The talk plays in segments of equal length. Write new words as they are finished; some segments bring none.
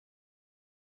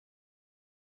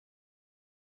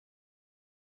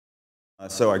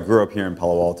So I grew up here in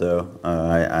Palo Alto.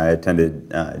 I attended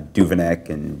Duveneck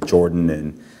and Jordan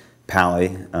and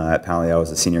Pali. At Pali, I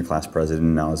was a senior class president,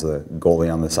 and I was a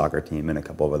goalie on the soccer team and a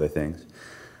couple of other things.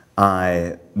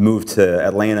 I moved to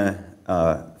Atlanta.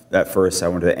 At first, I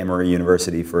went to Emory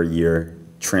University for a year,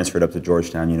 transferred up to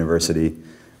Georgetown University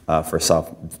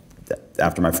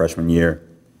after my freshman year.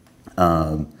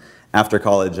 After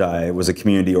college, I was a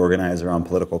community organizer on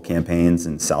political campaigns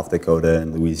in South Dakota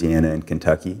and Louisiana and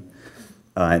Kentucky.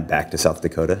 And back to South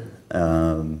Dakota,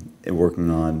 working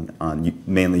on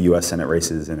mainly U.S. Senate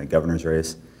races and a governor's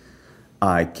race.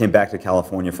 I came back to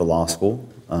California for law school.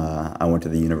 I went to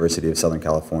the University of Southern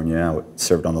California. I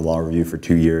served on the law review for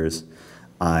 2 years.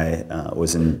 I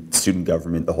was in student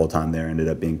government the whole time there, ended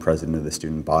up being president of the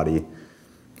student body,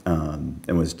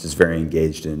 and was just very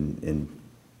engaged in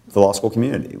the law school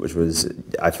community, which was,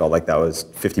 I felt like that was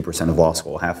 50% of law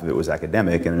school. Half of it was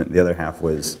academic, and the other half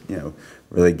was,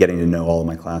 really getting to know all of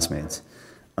my classmates.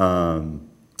 I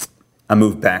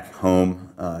moved back home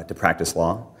to practice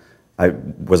law. I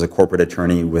was a corporate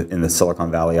attorney in the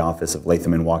Silicon Valley office of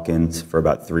Latham & Watkins for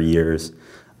about 3 years,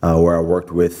 where I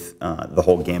worked with the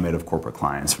whole gamut of corporate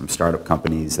clients, from startup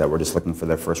companies that were just looking for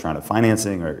their first round of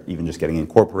financing or even just getting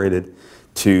incorporated,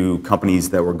 to companies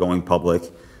that were going public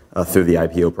through the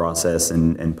IPO process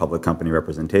and public company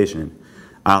representation.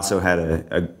 I also had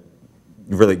a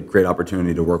really great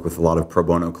opportunity to work with a lot of pro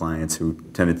bono clients who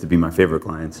tended to be my favorite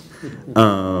clients,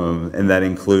 and that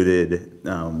included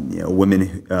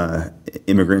women,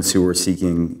 immigrants who were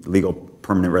seeking legal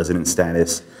permanent resident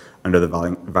status under the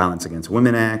Violence Against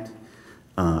Women Act.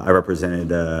 I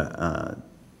represented a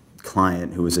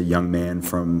client who was a young man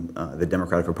from the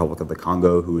Democratic Republic of the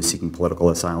Congo who was seeking political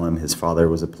asylum. His father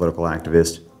was a political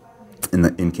activist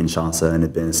in Kinshasa and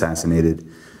had been assassinated.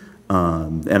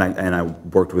 And I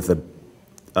worked with a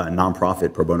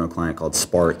nonprofit pro bono client called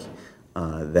Spark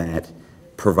that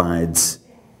provides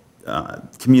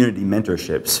community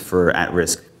mentorships for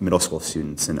at-risk middle school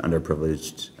students in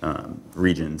underprivileged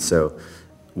regions. So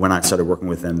when I started working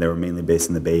with them, they were mainly based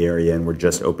in the Bay Area and were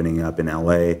just opening up in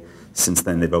LA. Since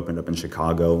then, they've opened up in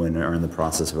Chicago and are in the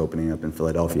process of opening up in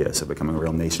Philadelphia, so becoming a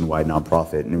real nationwide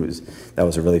nonprofit. And that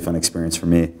was a really fun experience for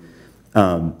me.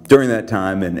 During that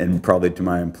time, and probably to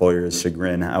my employer's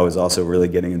chagrin, I was also really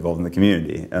getting involved in the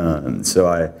community. So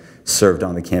I served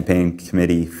on the campaign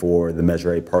committee for the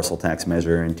Measure A parcel tax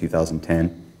measure in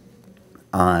 2010.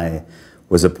 I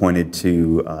was appointed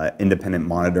to independent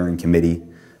monitoring committee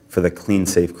for the Clean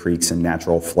Safe Creeks and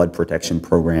Natural Flood Protection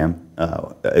Program,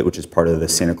 which is part of the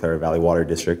Santa Clara Valley Water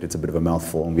District. It's a bit of a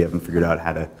mouthful, and we haven't figured out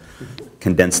how to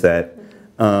condense that.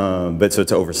 But so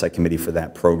it's an oversight committee for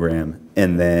that program.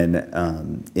 And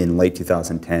then in late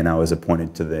 2010, I was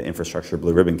appointed to the Infrastructure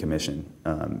Blue Ribbon Commission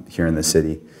here in the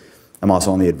city. I'm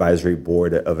also on the advisory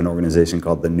board of an organization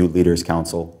called the New Leaders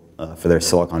Council for their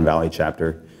Silicon Valley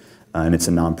chapter. And it's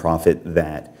a nonprofit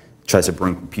that tries to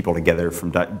bring people together,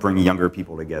 bring younger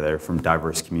people together from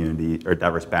diverse community or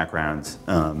diverse backgrounds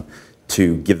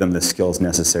to give them the skills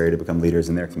necessary to become leaders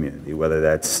in their community, whether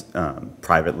that's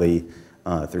privately,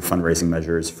 through fundraising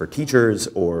measures for teachers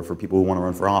or for people who want to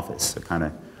run for office. It kind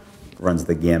of runs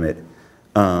the gamut.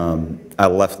 I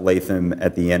left Latham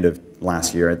at the end of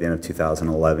last year, at the end of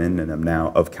 2011, and I'm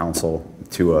now of counsel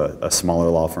to a smaller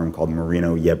law firm called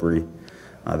Marino Yebri.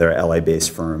 They're a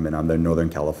LA-based firm, and I'm their Northern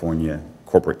California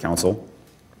corporate counsel.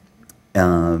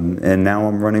 And now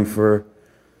I'm running for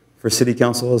city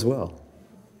council as well.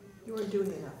 You weren't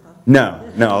doing enough, huh?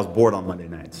 No, I was bored on Monday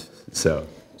nights, so.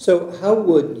 So how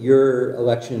would your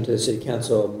election to the city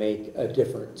council make a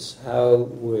difference? How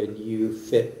would you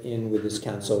fit in with this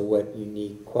council? What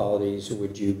unique qualities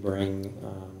would you bring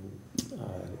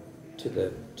to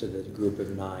the group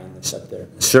of 9 that's up there?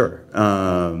 Sure.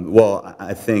 Well,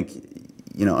 I think,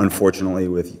 unfortunately,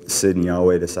 with Sid and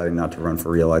Yahweh deciding not to run for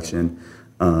re-election,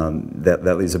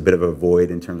 that leaves a bit of a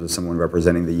void in terms of someone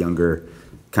representing the younger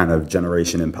kind of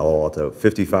generation in Palo Alto.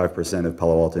 55% of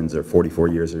Palo Altans are 44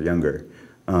 years or younger.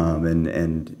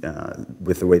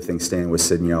 With the way things stand with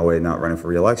Sid and Yahweh not running for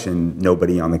re-election,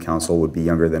 nobody on the council would be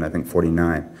younger than, I think,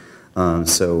 49.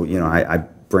 So, I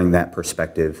bring that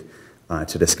perspective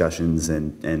to discussions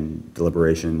and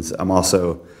deliberations. I'm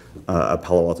also a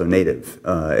Palo Alto native,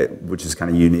 which is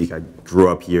kind of unique. I grew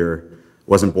up here,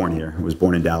 wasn't born here. I was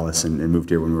born in Dallas and moved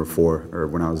here when we were 4, or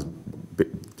when I was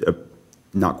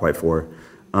not quite 4.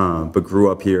 But grew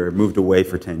up here, moved away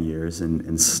for 10 years, and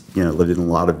lived in a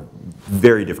lot of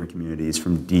very different communities,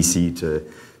 from DC to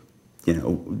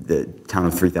the town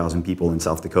of 3,000 people in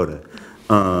South Dakota,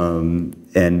 and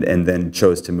then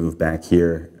chose to move back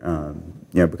here,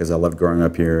 because I loved growing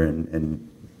up here and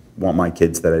want my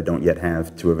kids that I don't yet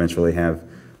have to eventually have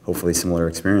hopefully similar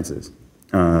experiences.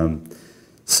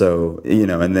 So, you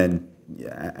know, and then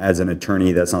as an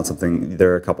attorney, that's not something,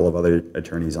 there are a couple of other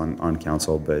attorneys on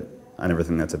council, but I never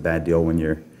think that's a bad deal when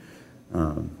you're,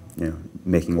 you know,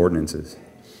 making ordinances.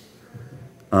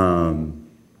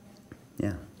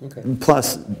 Yeah. Okay.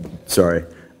 Plus, sorry,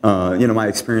 you know, my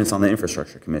experience on the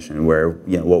Infrastructure Commission, where,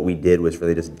 you know, what we did was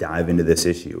really just dive into this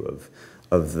issue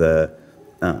of the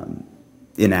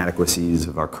inadequacies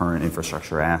of our current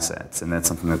infrastructure assets, and that's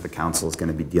something that the council is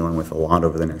going to be dealing with a lot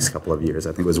over the next couple of years. I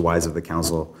think it was wise of the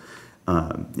council,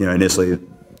 you know, initially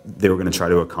they were going to try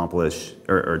to accomplish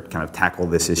or kind of tackle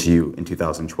this issue in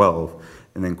 2012,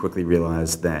 and then quickly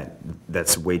realized that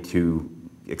that's way too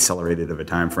accelerated of a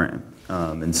time frame.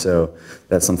 And so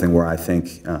that's something where I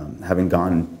think, having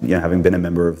gone, you know, having been a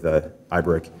member of the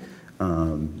IBRIC,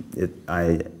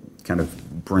 I kind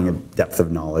of bring a depth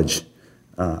of knowledge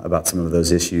about some of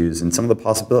those issues and some of the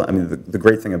possibilities. I mean, the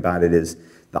great thing about it is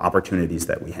the opportunities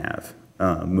that we have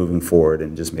moving forward,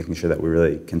 and just making sure that we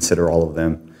really consider all of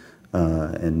them,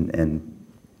 and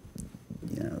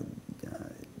you know,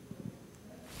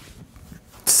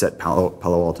 set Palo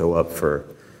Alto up for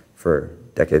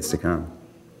decades to come.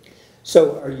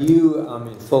 So are you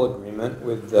in full agreement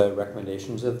with the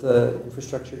recommendations of the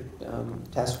infrastructure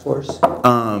task force?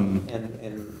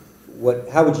 And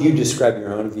how would you describe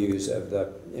your own views of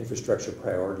the infrastructure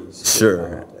priorities?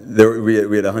 Sure.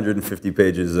 We had 150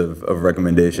 pages of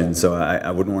recommendations, so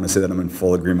I wouldn't want to say that I'm in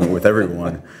full agreement with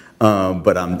everyone,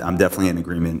 but I'm definitely in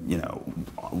agreement, you know,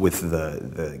 with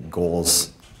the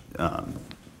goals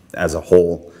as a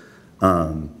whole.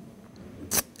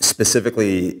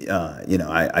 Specifically, you know,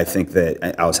 I think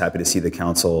that I was happy to see the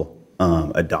council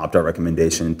adopt our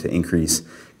recommendation to increase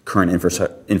current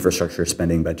infrastructure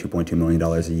spending by $2.2 million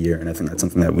a year, and I think that's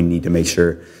something that we need to make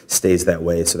sure stays that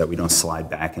way, so that we don't slide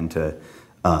back into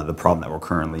the problem that we're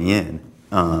currently in.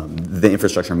 The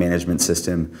infrastructure management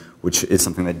system, which is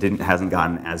something that hasn't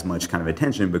gotten as much kind of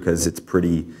attention because it's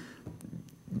pretty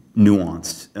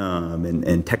nuanced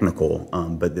and technical,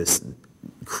 but this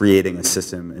creating a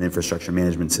system, an infrastructure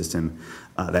management system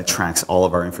that tracks all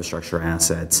of our infrastructure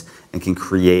assets and can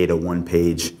create a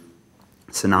one-page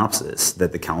synopsis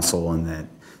that the council and that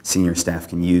senior staff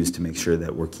can use to make sure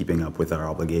that we're keeping up with our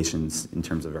obligations in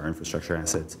terms of our infrastructure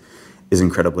assets is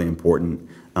incredibly important.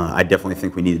 I definitely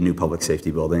think we need a new public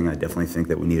safety building. I definitely think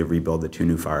that we need to rebuild the 2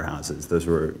 new firehouses. Those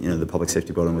were, you know, the public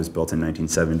safety building was built in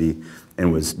 1970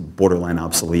 and was borderline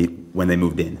obsolete when they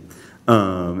moved in.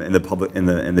 And the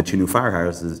 2 new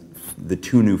firehouses,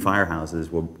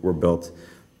 were built,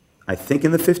 I think,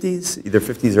 in the 50s, either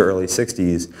 50s or early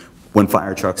 60s, when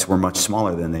fire trucks were much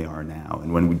smaller than they are now,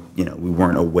 and when we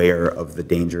weren't aware of the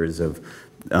dangers of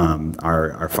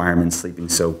our firemen sleeping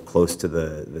so close to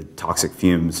the toxic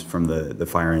fumes from the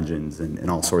fire engines and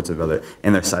all sorts of other,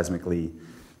 and they're seismically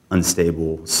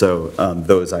unstable. So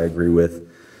those I agree with.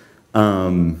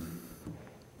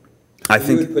 I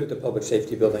think you would put the public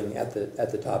safety building at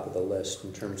the top of the list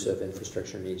in terms of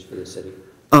infrastructure needs for the city.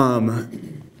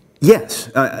 Yes,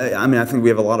 I mean, I think we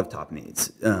have a lot of top needs,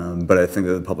 but I think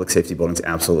that the public safety building is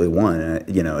absolutely one.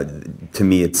 You know, to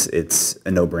me, it's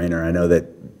a no-brainer. I know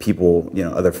that people, you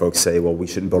know, other folks say, well, we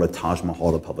shouldn't build a Taj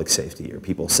Mahal to public safety, or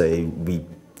people say we,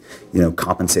 you know,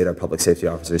 compensate our public safety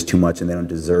officers too much and they don't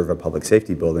deserve a public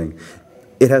safety building.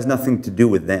 It has nothing to do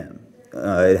with them.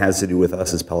 It has to do with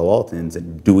us as Palo Altans,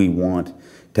 and do we want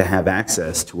to have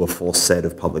access to a full set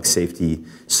of public safety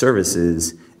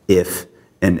services if,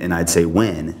 and I'd say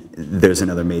when, there's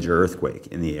another major earthquake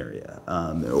in the area?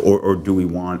 Or do we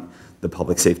want the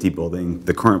public safety building,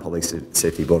 the current public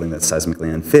safety building that's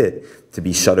seismically unfit, to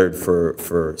be shuttered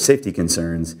for safety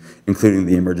concerns, including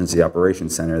the emergency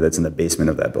operations center that's in the basement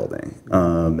of that building?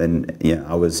 And yeah,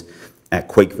 I was at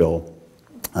Quakeville,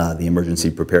 the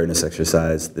emergency preparedness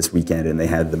exercise this weekend, and they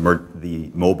had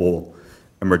the mobile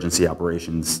emergency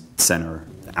operations center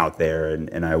out there,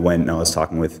 and I went and I was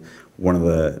talking with one of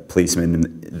the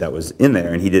policemen that was in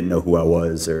there, and he didn't know who I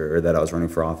was or that I was running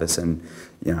for office, and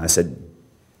you know, I said,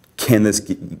 can this,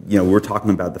 you know, we're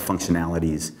talking about the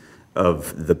functionalities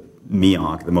of the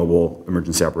MEOC, the Mobile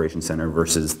Emergency Operations Center,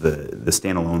 versus the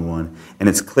standalone one, and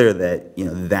it's clear that, you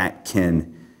know, that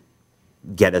can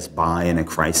get us by in a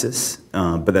crisis,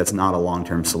 but that's not a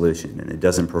long-term solution, and it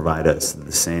doesn't provide us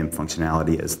the same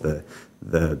functionality as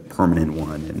the permanent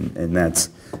one, and that's,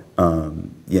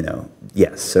 you know,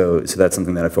 yes, so that's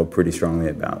something that I feel pretty strongly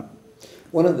about.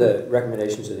 One of the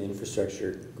recommendations of the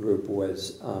infrastructure group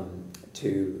was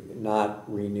to not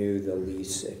renew the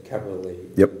lease at Coverly,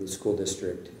 the school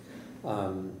district.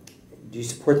 Do you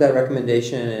support that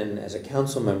recommendation? And as a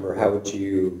council member, how would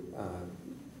you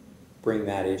bring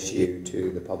that issue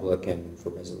to the public and for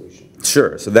resolution?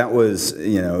 Sure. So that was,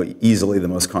 easily the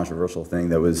most controversial thing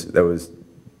that was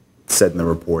said in the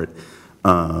report.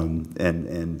 And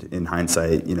in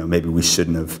hindsight, maybe we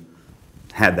shouldn't have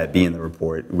had that be in the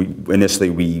report. Initially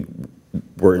we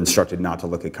were instructed not to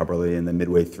look at Cubberley, and then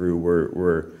midway through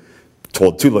we're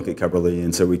told to look at Cubberley,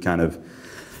 and so we kind of,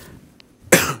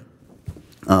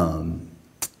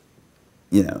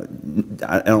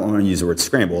 I don't want to use the word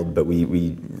scrambled, but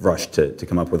we rushed to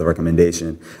come up with a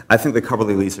recommendation. I think the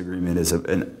Cubberley lease agreement is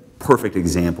a perfect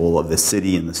example of the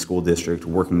city and the school district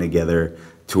working together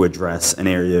to address an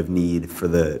area of need for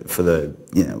the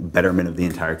betterment of the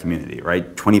entire community.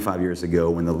 Right, 25 years ago,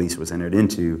 when the lease was entered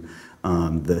into,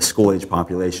 the school-age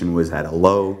population was at a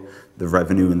low. The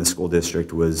revenue in the school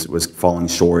district was falling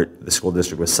short. The school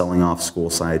district was selling off school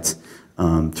sites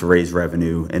to raise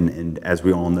revenue, and as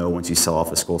we all know, once you sell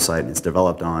off a school site and it's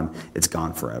developed on, it's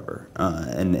gone forever.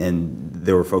 And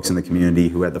there were folks in the community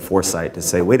who had the foresight to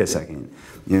say, wait a second,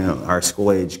 our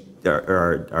school age,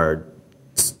 our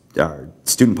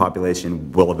student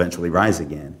population will eventually rise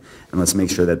again, and let's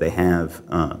make sure that they have,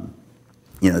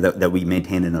 that we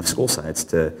maintain enough school sites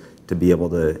to be able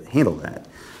to handle that.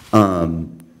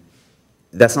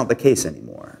 That's not the case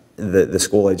anymore. The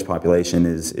school-age population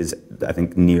is, I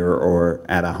think, near or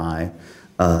at a high.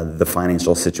 The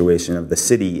financial situation of the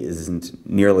city isn't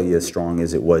nearly as strong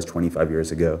as it was 25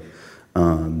 years ago.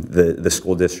 The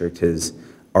school district has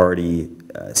already,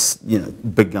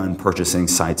 begun purchasing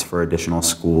sites for additional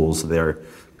schools. They're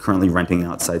currently renting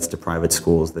out sites to private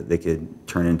schools that they could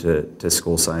turn into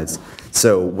school sites.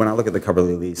 So when I look at the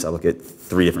Cubberley lease, I look at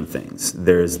three different things.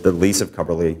 There's the lease of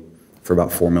Cubberley for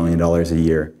about $4 million a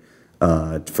year.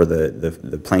 For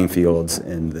the playing fields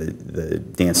and the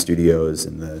dance studios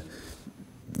and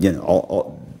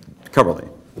all Cubberley.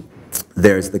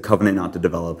 There's the covenant not to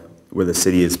develop, where the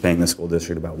city is paying the school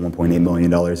district about $1.8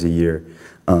 million a year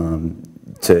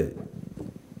to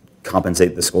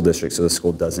compensate the school district so the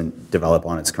school doesn't develop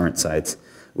on its current sites.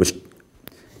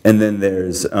 And then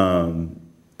there's about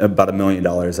 $1 million,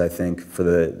 I think, for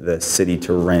the city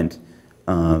to rent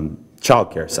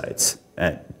childcare sites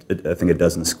at, I think, a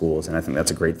dozen schools, and I think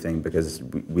that's a great thing because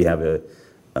we don't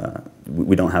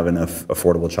have enough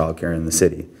affordable childcare in the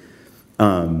city.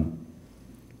 I'm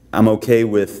okay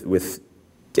with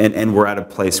and we're at a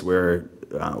place where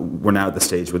we're now at the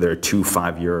stage where there are 2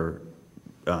 5-year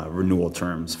renewal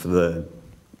terms for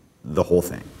the whole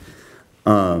thing.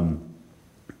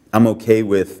 I'm okay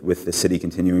with the city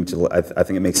continuing to. I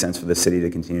think it makes sense for the city to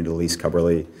continue to lease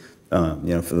Cubberley,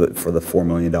 for the $4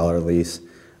 million lease.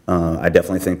 I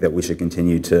definitely think that we should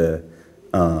continue to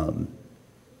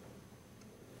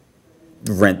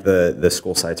rent the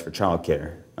school sites for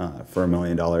childcare for $1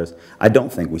 million. I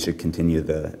don't think we should continue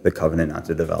the covenant not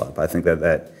to develop. I think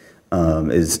that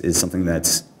is something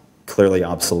that's clearly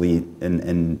obsolete,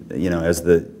 and as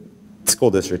the school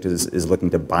district is looking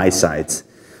to buy sites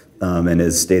and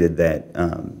has stated that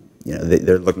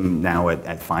they're looking now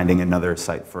at finding another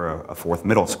site for a 4th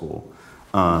middle school.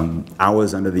 I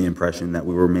was under the impression that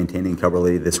we were maintaining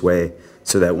Cubberley this way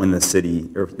so that when the city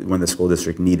or when the school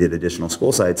district needed additional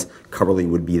school sites, Cubberley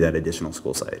would be that additional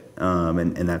school site.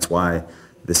 And that's why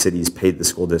the city's paid the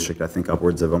school district, I think,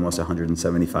 upwards of almost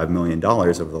 $175 million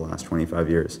over the last 25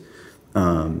 years,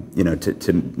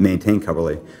 to maintain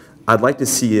Cubberley. I'd like to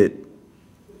see it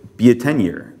be a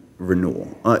 10-year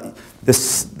renewal. The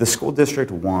school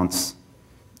district wants,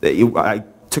 I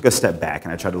took a step back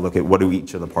and I tried to look at what do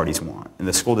each of the parties want. And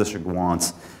the school district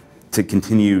wants to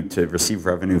continue to receive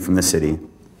revenue from the city,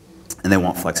 and they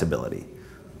want flexibility.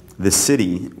 The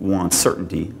city wants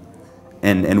certainty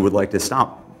and would like to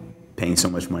stop paying so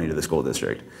much money to the school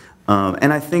district.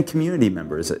 And I think community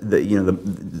members, at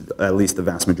least the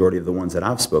vast majority of the ones that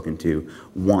I've spoken to,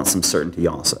 want some certainty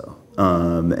also.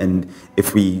 And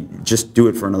if we just do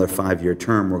it for another 5-year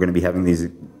term, we're going to be having these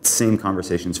same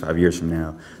conversations 5 years from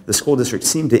now. The school district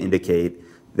seemed to indicate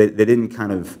that they didn't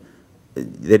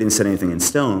set anything in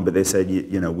stone, but they said,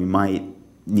 we might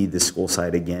need this school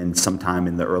site again sometime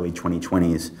in the early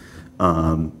 2020s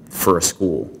for a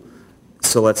school.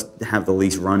 So let's have the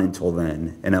lease run until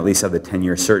then and at least have the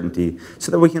 10-year certainty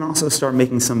so that we can also start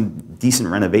making some decent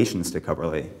renovations to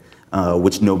Cubberley,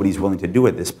 which nobody's willing to do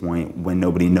at this point when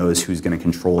nobody knows who's going to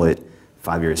control it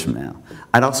 5 years from now.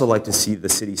 I'd also like to see the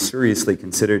city seriously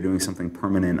consider doing something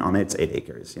permanent on its 8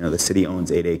 acres. The city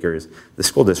owns 8 acres, the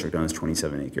school district owns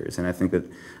 27 acres, and I think that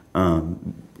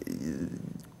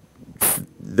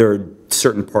there are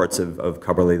certain parts of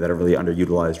Cubberley that are really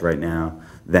underutilized right now,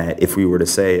 that if we were to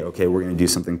say, okay, we're going to do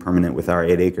something permanent with our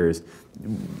 8 acres,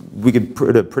 we could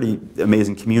put a pretty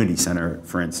amazing community center,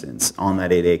 for instance, on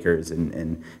that 8 acres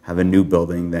and have a new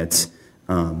building that's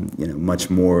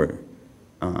much more,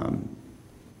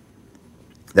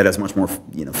 that has much more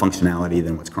functionality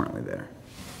than what's currently there.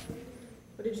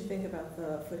 What did you think about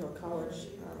the Foothill College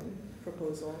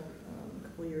proposal a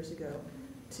couple of years ago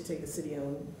to take the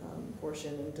city-owned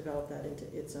portion and develop that into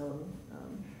its own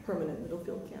permanent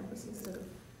Middlefield campus instead of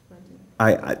renting?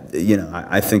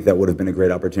 I think that would have been a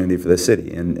great opportunity for the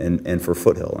city and for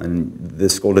Foothill. And the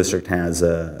school district has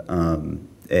a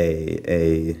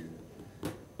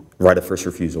right of first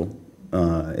refusal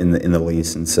in the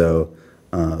lease, and so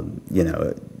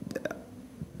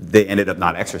they ended up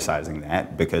not exercising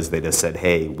that because they just said,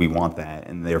 hey, we want that,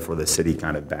 and therefore the city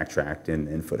kind of backtracked,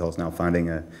 and Foothill's now finding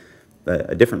a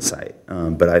different site.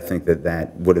 But I think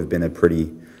that would have been a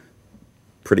pretty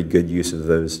good use of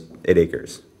those 8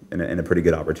 acres and a pretty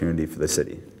good opportunity for the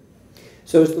city.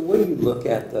 So is the way you look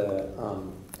at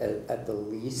the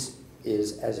lease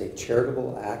is as a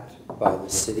charitable act by the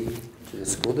city to the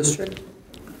school district,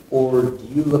 or do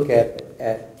you look at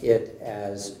it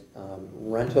as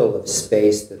rental of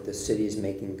space that the city is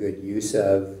making good use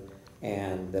of,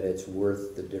 and that it's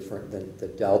worth the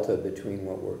delta between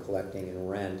what we're collecting in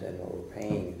rent and what we're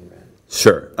paying in rent?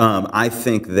 Sure. I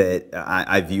think that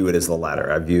I view it as the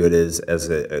latter. I view it as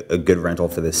a good rental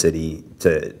for the city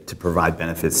to provide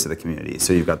benefits to the community.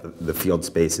 So you've got the field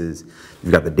spaces,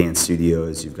 you've got the dance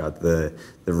studios, you've got the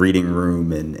reading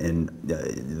room and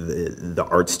the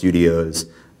art studios.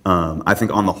 I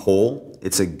think on the whole,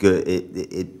 it's a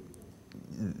good,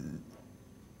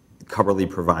 Cubberley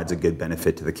provides a good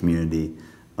benefit to the community,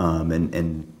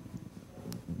 and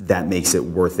that makes it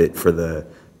worth it for the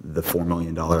 $4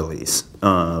 million lease.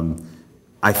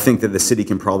 I think that the city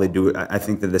can probably do it. I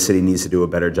think that the city needs to do a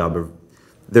better job of,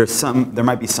 there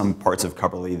might be some parts of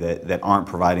Cubberley that aren't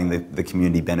providing the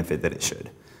community benefit that it should.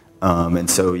 And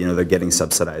so, they're getting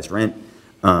subsidized rent,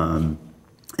 and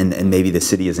maybe the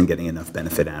city isn't getting enough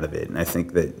benefit out of it. And I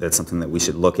think that's something that we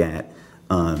should look at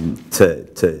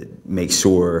to make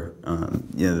sure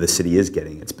the city is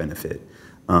getting its benefit.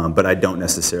 But I don't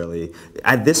necessarily,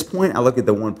 at this point, I look at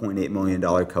the $1.8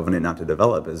 million covenant not to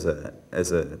develop as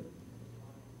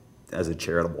a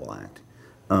charitable act,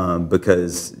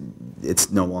 because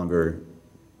it's no longer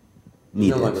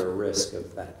needed. No longer a risk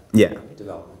of that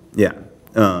development. Yeah.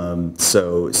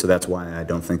 So that's why I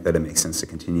don't think that it makes sense to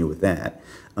continue with that.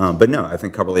 But no, I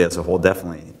think Cubberley as a whole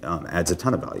definitely adds a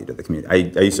ton of value to the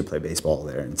community. I used to play baseball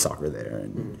there and soccer there.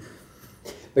 And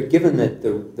But given that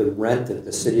the rent that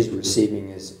the city's receiving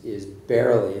is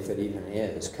barely, if it even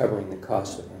is, covering the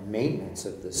cost of maintenance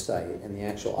of the site and the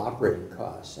actual operating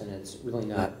costs, and it's really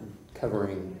not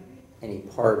covering any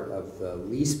part of the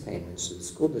lease payments to the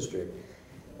school district,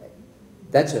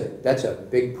 that's a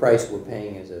big price we're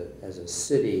paying as a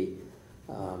city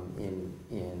in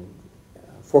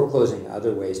foreclosing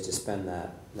other ways to spend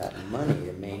that money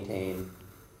to maintain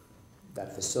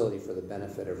that facility for the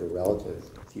benefit of a relative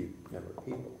few number of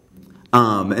people.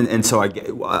 And so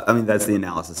I mean, that's the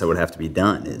analysis that would have to be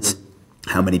done, is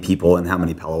how many people and how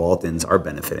many Palo Altans are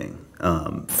benefiting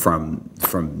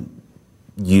from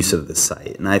use of the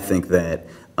site. And I think that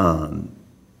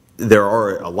there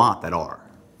are a lot that are,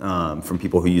 from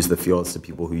people who use the fields to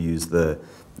people who use the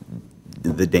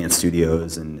dance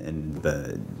studios and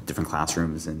the different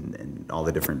classrooms and all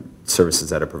the different services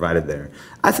that are provided there.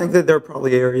 I think that there are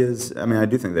probably areas, I mean, I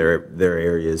do think there are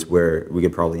areas where we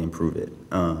could probably improve it.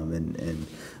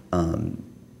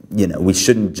 We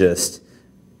shouldn't just,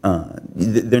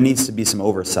 there needs to be some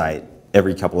oversight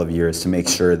every couple of years to make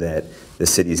sure that the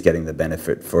city is getting the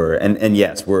benefit for, and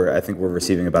yes, I think we're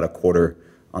receiving about a quarter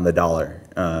on the dollar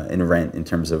in rent in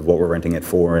terms of what we're renting it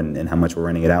for and how much we're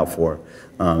renting it out for.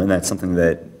 And that's something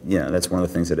that, that's one of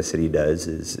the things that a city does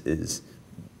is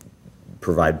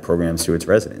provide programs to its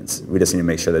residents. We just need to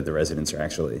make sure that the residents are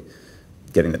actually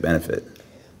getting the benefit. I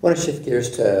want to shift gears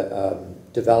to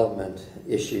development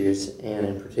issues, and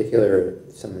in particular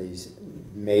some of these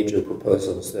major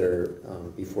proposals that are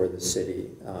before the city,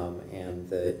 and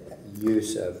the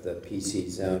use of the PC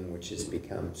zone, which has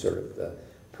become sort of the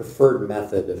preferred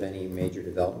method of any major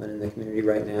development in the community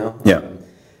right now. Yeah.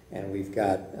 And we've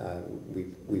got,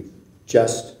 we've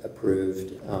just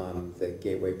approved the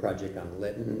Gateway project on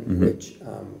Lytton, which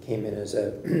came in as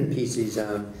a PC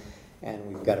zone.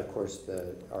 And we've got, of course,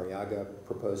 the Arriaga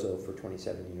proposal for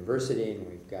 27 University, and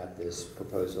we've got this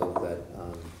proposal that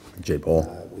J.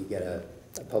 Paul. We get a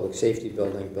public safety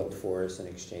building built for us in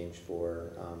exchange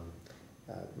for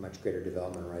much greater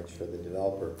development rights for the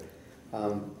developer.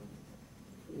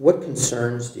 What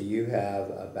concerns do you have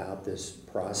about this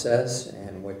process,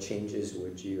 and what changes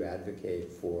would you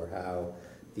advocate for how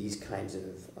these kinds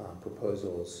of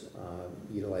proposals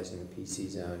utilizing the PC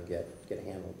zone get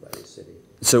handled by the city?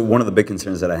 So one of the big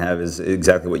concerns that I have is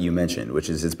exactly what you mentioned, which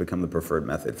is it's become the preferred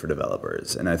method for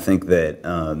developers. And I think that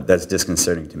that's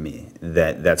disconcerting to me,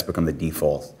 that that's become the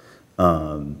default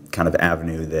kind of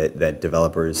avenue that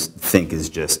developers think is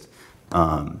just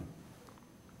an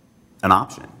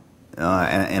option.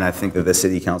 And I think that the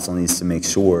city council needs to make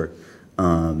sure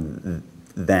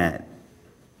that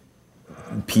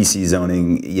PC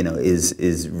zoning,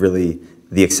 is really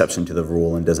the exception to the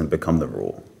rule and doesn't become the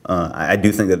rule. I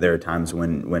do think that there are times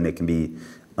when it can be,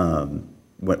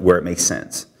 where it makes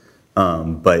sense.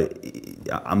 But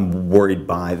I'm worried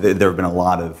there have been a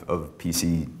lot of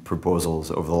PC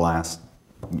proposals over the last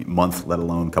month, let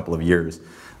alone couple of years,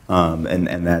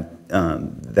 and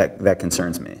that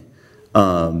concerns me.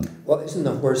 Well, isn't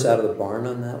the horse out of the barn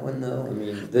on that one, though? I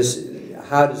mean,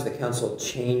 how does the council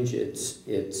change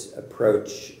its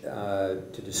approach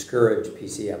to discourage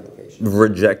PC applications?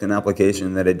 Reject an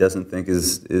application that it doesn't think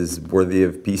is worthy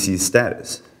of PC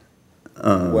status.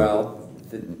 Well,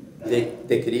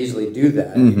 they could easily do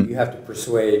that. Mm-hmm. You have to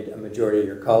persuade a majority of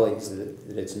your colleagues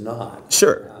that it's not.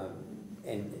 Sure.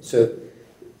 And so,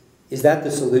 is that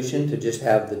the solution, to just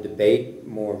have the debate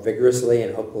more vigorously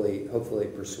and hopefully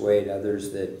persuade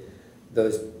others that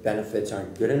those benefits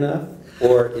aren't good enough?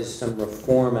 Or is some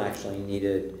reform actually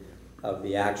needed of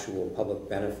the actual public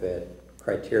benefit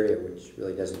criteria, which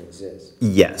really doesn't exist?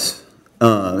 Yes.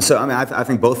 So I mean, I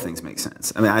think both things make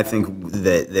sense. I mean, I think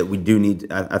that we do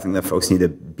need. I think that folks need to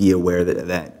be aware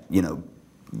that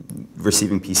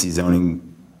receiving PC zoning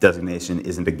designation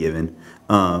isn't a given,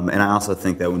 and I also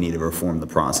think that we need to reform the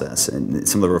process. And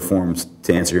some of the reforms,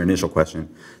 to answer your initial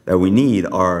question, that we need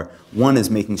are, one is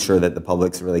making sure that the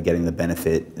public's really getting the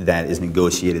benefit that is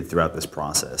negotiated throughout this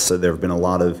process. So there have been a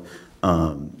lot of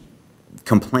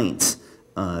complaints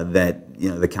that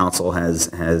the council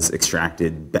has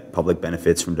extracted public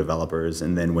benefits from developers,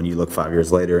 and then when you look 5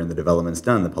 years later and the development's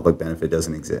done, the public benefit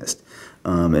doesn't exist.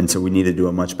 And so we need to do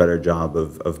a much better job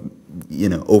of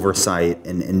oversight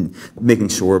and making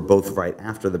sure, both right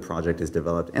after the project is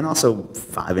developed and also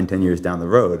 5 and 10 years down the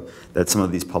road, that some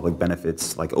of these public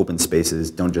benefits, like open spaces,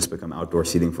 don't just become outdoor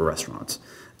seating for restaurants.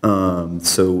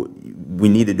 So we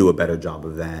need to do a better job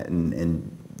of that,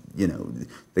 and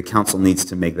the council needs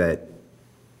to make that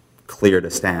clear to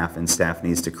staff, and staff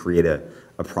needs to create a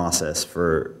process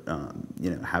for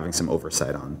having some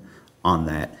oversight on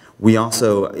that. We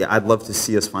also, I'd love to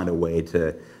see us find a way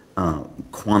to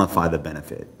quantify the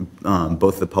benefit,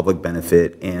 both the public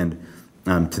benefit and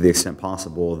to the extent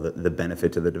possible the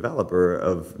benefit to the developer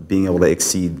of being able to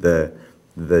exceed the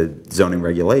zoning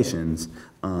regulations,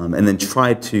 and then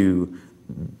try to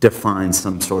define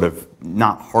some sort of,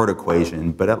 not hard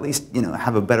equation, but at least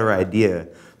have a better idea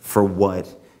for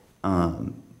what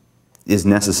is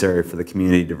necessary for the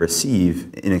community to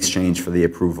receive in exchange for the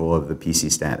approval of the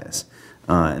PC status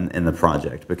and the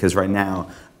project. Because right now,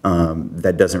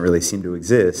 that doesn't really seem to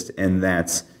exist, and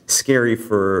that's scary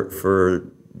for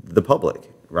the public,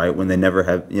 right? When they never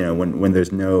have, when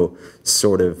there's no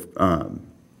sort of,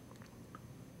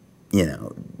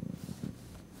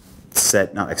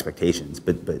 set, not expectations,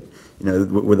 but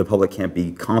where the public can't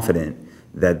be confident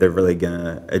that they're really going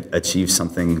to achieve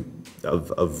something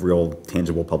of real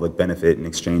tangible public benefit in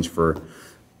exchange for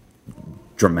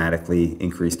dramatically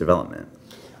increased development.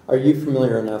 Are you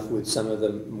familiar enough with some of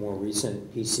the more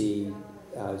recent PC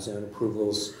zone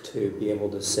approvals to be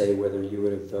able to say whether you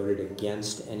would have voted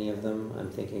against any of them? I'm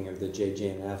thinking of the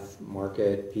JJ&F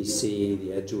Market PC,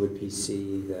 the Edgewood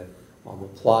PC, the Alma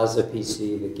Plaza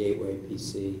PC, the Gateway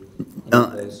PC.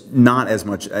 Not as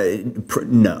much.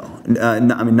 No. I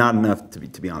mean, not enough to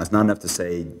be honest. Not enough to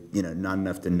say. Not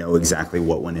enough to know exactly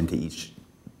what went into each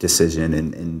decision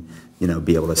and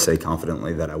be able to say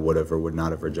confidently that I would have or would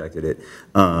not have rejected it.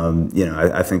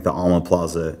 I think the Alma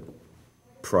Plaza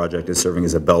project is serving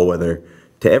as a bellwether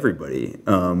to everybody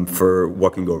for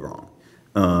what can go wrong.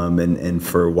 And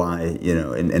for why,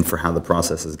 and for how the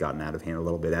process has gotten out of hand a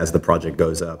little bit as the project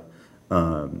goes up,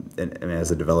 and as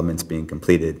the development's being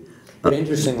completed. But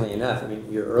interestingly enough, I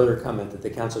mean, your earlier comment that the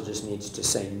council just needs to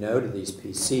say no to these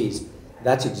PCs,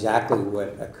 that's exactly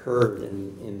what occurred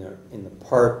in the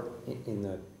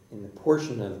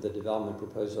portion of the development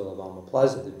proposal of Alma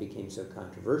Plaza that became so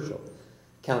controversial.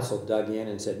 Council dug in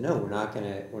and said, no, we're not going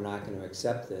to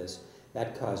accept this.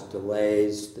 That caused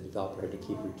delays. The developer had to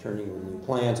keep returning with new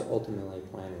plans. Ultimately, a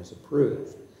plan was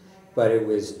approved. But it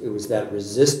was that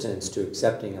resistance to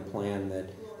accepting a plan that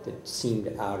seemed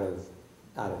out of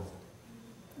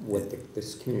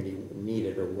this community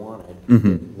needed or wanted Mm-hmm.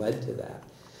 that led to that.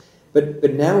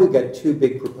 But now we've got two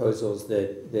big proposals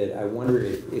that I wonder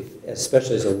if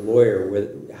especially as a lawyer,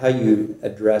 how you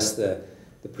address the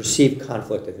perceived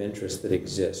conflict of interest that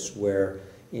exists, where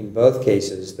in both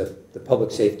cases, the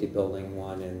public safety building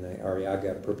one and the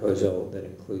Arriaga proposal that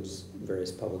includes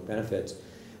various public benefits,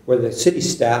 where the city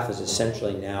staff has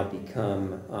essentially now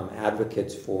become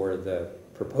advocates for the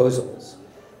proposals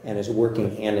and is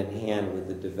working hand in hand with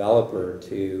the developer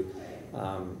to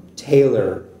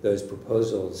tailor those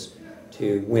proposals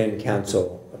to win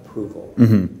council approval.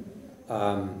 Mm-hmm.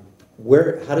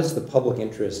 How does the public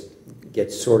interest get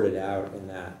sorted out in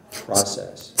that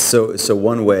process? So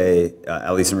one way,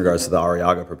 at least in regards to the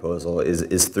Arriaga proposal,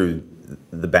 is through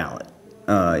the ballot.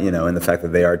 And the fact that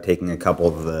they are taking a couple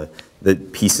of the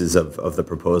pieces of the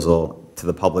proposal to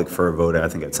the public for a vote, I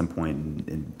think at some point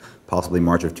in possibly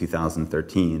March of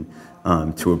 2013,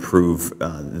 to approve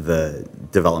the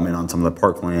development on some of the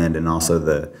parkland, and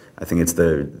also I think it's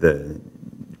the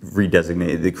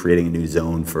creating a new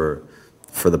zone for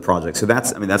the project. So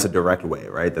that's a direct way,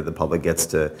 right, that the public gets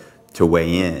to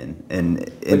weigh in.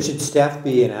 But should staff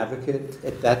be an advocate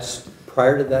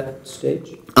prior to that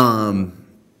stage?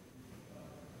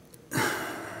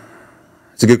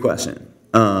 It's a good question.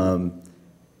 I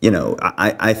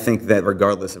think that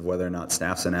regardless of whether or not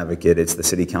staff's an advocate, it's the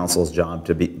city council's job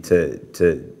to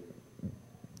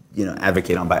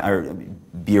advocate or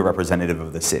be a representative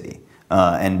of the city,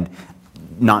 and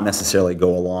not necessarily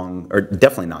go along, or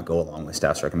definitely not go along with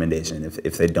staff's recommendation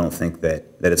if they don't think that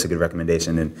it's a good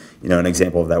recommendation. And an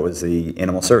example of that was the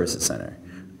Animal Services Center,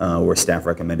 where staff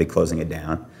recommended closing it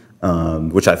down,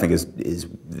 which I think is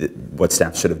what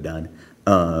staff should have done.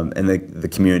 And the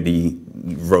community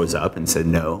rose up and said,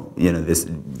 no,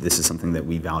 this is something that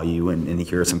we value, and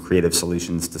here are some creative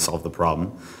solutions to solve the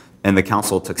problem. And the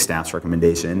council took staff's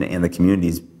recommendation and the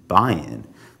community's buy-in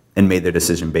and made their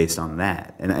decision based on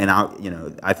that. And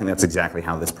I think that's exactly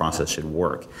how this process should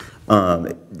work.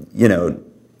 Yeah,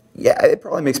 it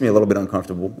probably makes me a little bit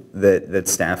uncomfortable that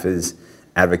staff is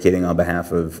advocating on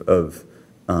behalf of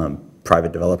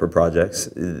private developer projects.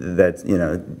 That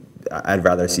I'd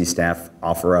rather see staff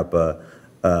offer up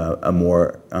a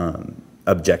more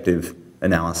objective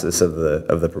analysis of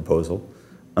the proposal.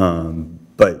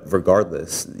 But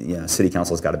regardless, city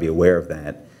council's got to be aware of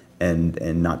that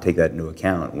and not take that into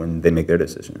account when they make their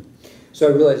decision. So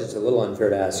I realize it's a little unfair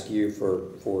to ask you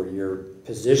for your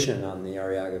position on the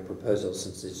Arriaga proposal,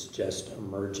 since it's just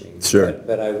emerging. Sure.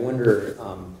 But I wonder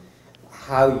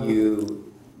how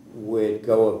you would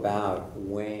go about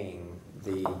weighing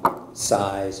the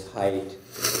size, height,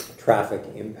 traffic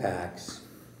impacts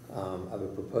of a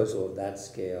proposal of that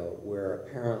scale, where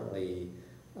apparently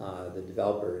the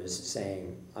developer is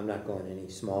saying, I'm not going any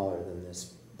smaller than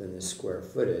this square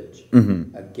footage,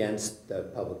 Mm-hmm. against the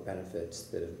public benefits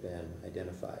that have been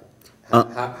identified.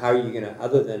 How are you going to,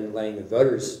 other than letting the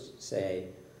voters say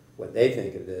what they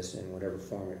think of this in whatever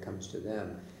form it comes to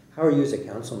them, how are you as a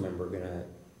council member going to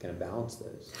balance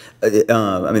those?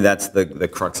 That's the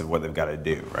crux of what they've got to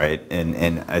do, right?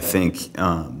 And I think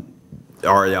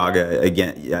Arriaga,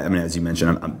 again, as you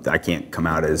mentioned, I can't come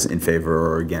out as in favor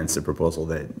or against a proposal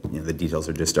that the details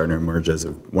are just starting to emerge as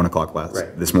of 1 o'clock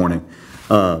this morning.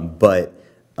 But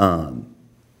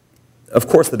of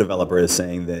course, the developer is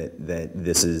saying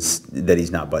that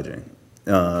he's not budging.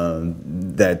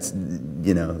 That's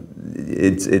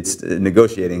it's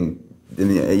negotiating.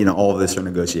 All of this are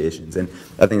negotiations, and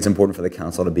I think it's important for the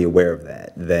council to be aware of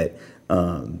that. That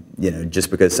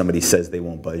just because somebody says they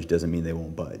won't budge doesn't mean they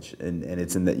won't budge, and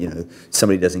it's in that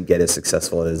somebody doesn't get as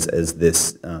successful as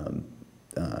this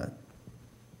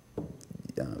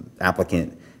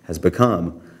applicant has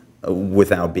become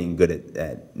without being good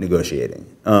at negotiating.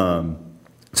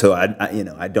 So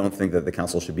I don't think that the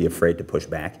council should be afraid to push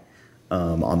back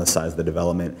on the size of the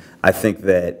development. I think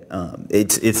that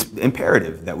it's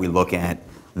imperative that we look at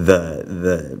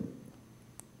the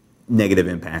negative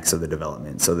impacts of the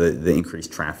development, so the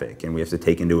increased traffic, and we have to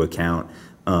take into account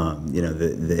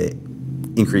the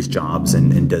increased jobs,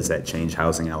 and does that change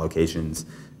housing allocations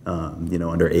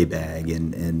under ABAG,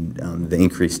 and the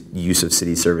increased use of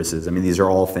city services. These are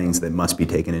all things that must be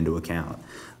taken into account,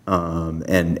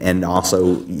 and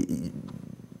also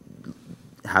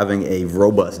having a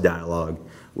robust dialogue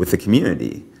with the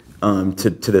community to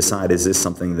decide, is this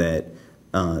something that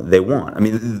they want.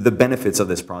 The benefits of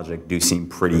this project do seem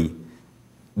pretty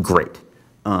great,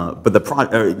 but that's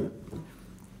not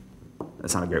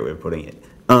a great way of putting it.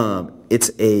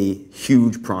 It's a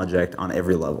huge project on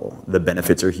every level. The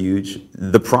benefits are huge.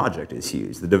 The project is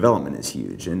huge. The development is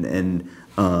huge. And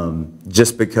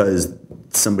just because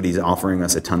somebody's offering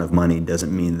us a ton of money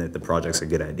doesn't mean that the project's a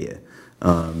good idea.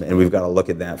 And we've got to look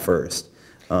at that first.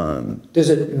 Does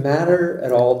it matter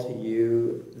at all to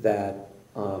you that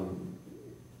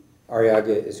Arriaga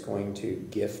is going to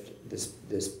gift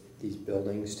these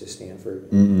buildings to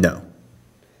Stanford? No.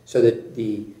 So that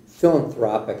the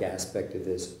philanthropic aspect of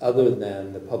this, other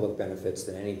than the public benefits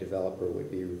that any developer would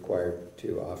be required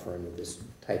to offer into this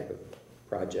type of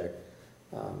project,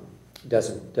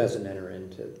 doesn't enter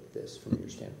into this from your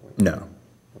standpoint? No.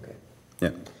 Okay.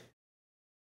 Yeah.